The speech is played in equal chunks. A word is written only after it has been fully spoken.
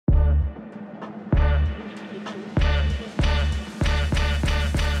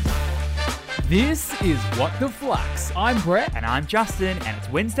This is What the Flux. I'm Brett. And I'm Justin, and it's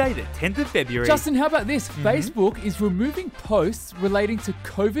Wednesday, the 10th of February. Justin, how about this? Facebook is removing posts relating to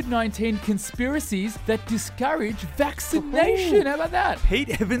COVID-19 conspiracies that discourage vaccination. How about that?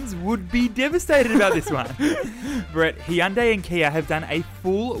 Pete Evans would be devastated about this one. Brett, Hyundai and Kia have done a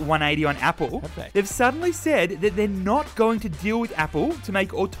full 180 on Apple. Have they? They've suddenly said that they're not going to deal with Apple to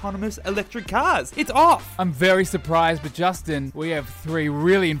make autonomous electric cars. It's off. I'm very surprised, but Justin, we have three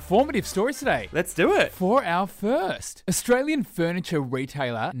really informative stories today. Let's do it. For our first, Australian furniture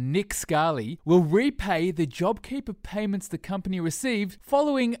retailer Nick Scali will repay the JobKeeper payments the company received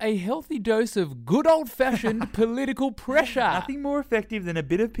following a healthy dose of good old-fashioned political pressure. Nothing more effective than a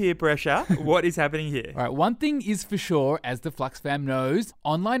bit of peer pressure. What is happening here? All right, one thing is for sure, as the Flux fam knows,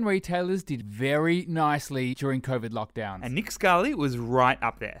 online retailers did very nicely during COVID lockdowns. And Nick Scali was right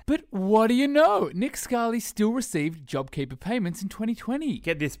up there. But what do you know? Nick Scali still received JobKeeper payments in 2020.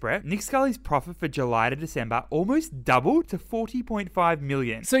 Get this, Brett. Nick Scali's profit for July to December almost doubled to $40.5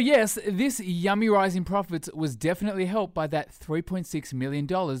 million. So yes, this yummy rise in profits was definitely helped by that $3.6 million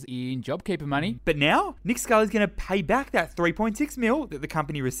in JobKeeper money. But now, Nick Scali's going to pay back that $3.6 million that the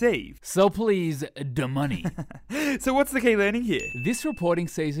company received. So please, the money. So what's the key learning here? This reporting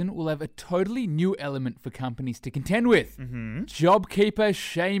season will have a totally new element for companies to contend with. JobKeeper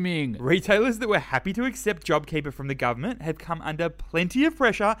shaming. Retailers that were happy to accept JobKeeper from the government have come under plenty of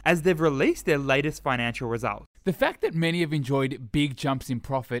pressure as they've released their latest financial results. The fact that many have enjoyed big jumps in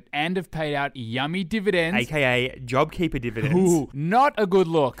profit and have paid out yummy dividends, AKA JobKeeper dividends. ooh, not a good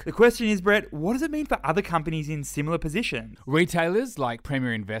look. The question is, Brett, what does it mean for other companies in similar positions? Retailers like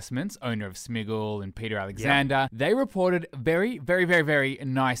Premier Investments, owner of Smiggle and Peter Alexander, they reported very, very, very, very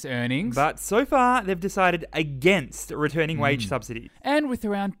nice earnings. But so far, they've decided against returning wage subsidies. And with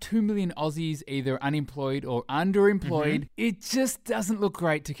around 2 million Aussies either unemployed or underemployed, it just doesn't look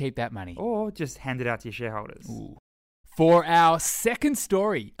great to keep that money. Or just hand it out to your shareholders. For our second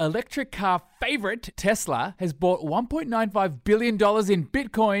story, electric car favorite Tesla has bought $1.95 billion in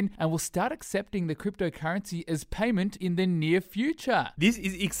Bitcoin and will start accepting the cryptocurrency as payment in the near future. This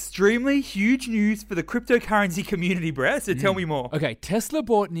is extremely huge news for the cryptocurrency community, Brett, so tell me more. Okay, Tesla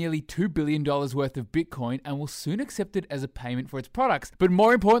bought nearly $2 billion worth of Bitcoin and will soon accept it as a payment for its products. But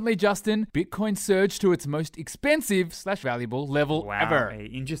more importantly, Justin, Bitcoin surged to its most expensive/valuable level ever.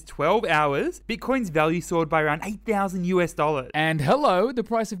 In just 12 hours, Bitcoin's value soared by around $8,000 US. And hello, the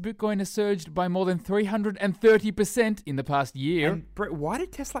price of Bitcoin has surged by more than 330% in the past year. And Brett, why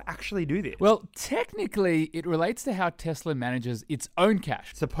did Tesla actually do this? Well, technically, it relates to how Tesla manages its own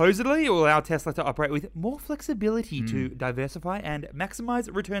cash. Supposedly, it will allow Tesla to operate with more flexibility to diversify and maximize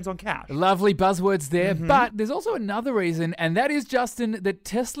returns on cash. Lovely buzzwords there, but there's also another reason, and that is, Justin, that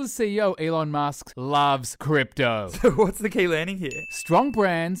Tesla's CEO, Elon Musk, loves crypto. So what's the key learning here? Strong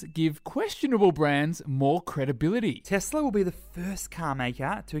brands give questionable brands more credibility. Tesla will be the first car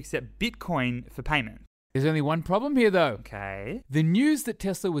maker to accept Bitcoin for payment. There's only one problem here, though. Okay. The news that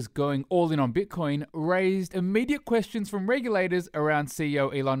Tesla was going all in on Bitcoin raised immediate questions from regulators around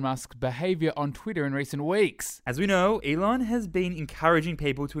CEO Elon Musk's behavior on Twitter in recent weeks. As we know, Elon has been encouraging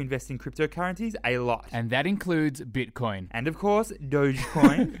people to invest in cryptocurrencies a lot. And that includes Bitcoin. And of course,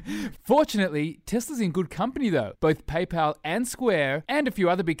 Dogecoin. Fortunately, Tesla's in good company though. Both PayPal and Square and a few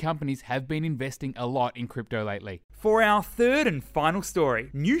other big companies have been investing a lot in crypto lately. For our third and final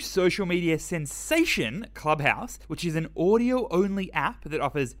story, new social media sensation Clubhouse, which is an audio-only app that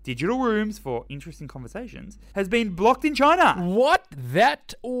offers digital rooms for interesting conversations, has been blocked in China. What?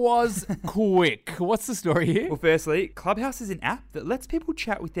 That was quick. What's the story here? Well, firstly, Clubhouse is an app that lets people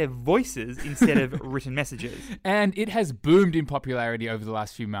chat with their voices instead of written messages. And it has boomed in popularity over the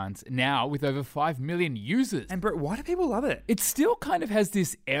last few months, now with over 5 million users. And Brett, why do people love it? It still kind of has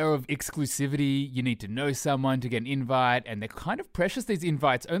this air of exclusivity. You need to know someone to get an invite, and they're kind of precious, these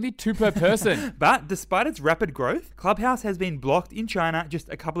invites, only 2 per person. But despite its rapid growth, Clubhouse has been blocked in China just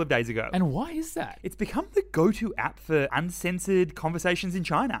a couple of days ago. And why is that? It's become the go-to app for uncensored conversations in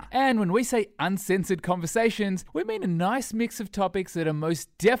China. And when we say uncensored conversations, we mean a nice mix of topics that are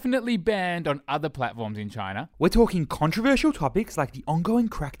most definitely banned on other platforms in China. We're talking controversial topics like the ongoing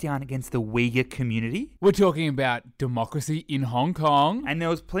crackdown against the Uyghur community. We're talking about democracy in Hong Kong. And there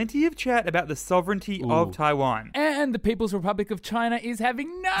was plenty of chat about the sovereignty of Taiwan. And the People's Republic of China is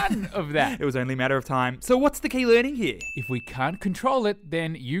having none of that. It was only a matter of time. So what's the key learning here? If we can't control it,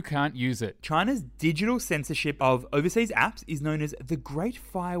 then you can't use it. China's digital censorship of overseas apps is known as the Great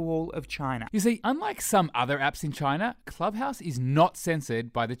Firewall of China. You see, unlike some other apps in China, Clubhouse is not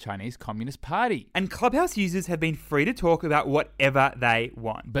censored by the Chinese Communist Party. And Clubhouse users have been free to talk about whatever they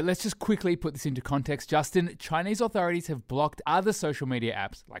want. But let's just quickly put this into context, Justin. Chinese authorities have blocked other social media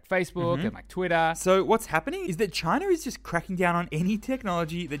apps like Facebook and like Twitter. So what's happening is that China is just cracking down on any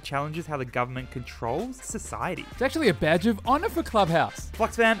technology that challenges how the government controls society. It's actually a badge of honor for Clubhouse.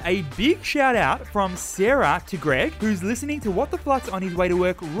 Flux fam, a big shout out from Sarah to Greg, who's listening to What the Flux on his way to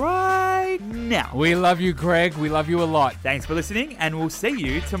work right now. We love you, Greg. We love you a lot. Thanks for listening, and we'll see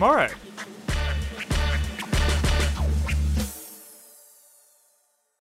you tomorrow.